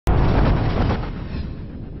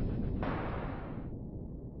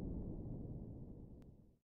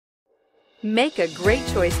Make a great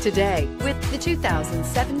choice today with the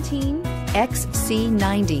 2017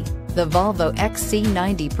 XC90. The Volvo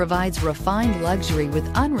XC90 provides refined luxury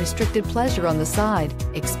with unrestricted pleasure on the side.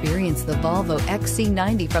 Experience the Volvo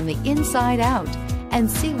XC90 from the inside out and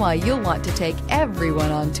see why you'll want to take everyone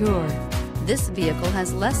on tour. This vehicle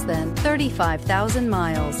has less than 35,000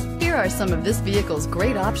 miles. Here are some of this vehicle's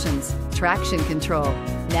great options: traction control,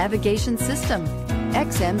 navigation system,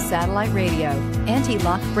 XM satellite radio,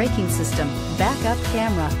 anti-lock braking system, backup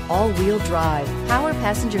camera, all-wheel drive, power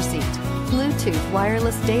passenger seat, Bluetooth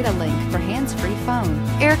wireless data link for hands-free phone,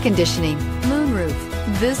 air conditioning, moonroof.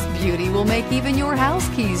 This beauty will make even your house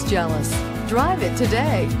keys jealous. Drive it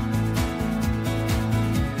today.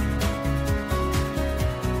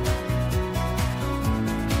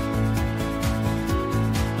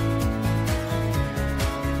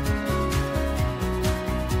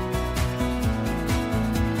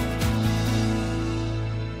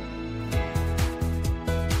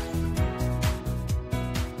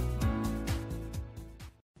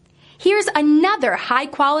 Here's another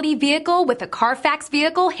high-quality vehicle with a Carfax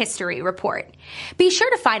Vehicle History Report. Be sure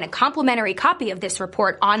to find a complimentary copy of this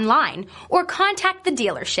report online or contact the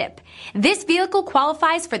dealership. This vehicle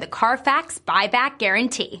qualifies for the Carfax Buyback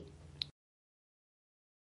Guarantee.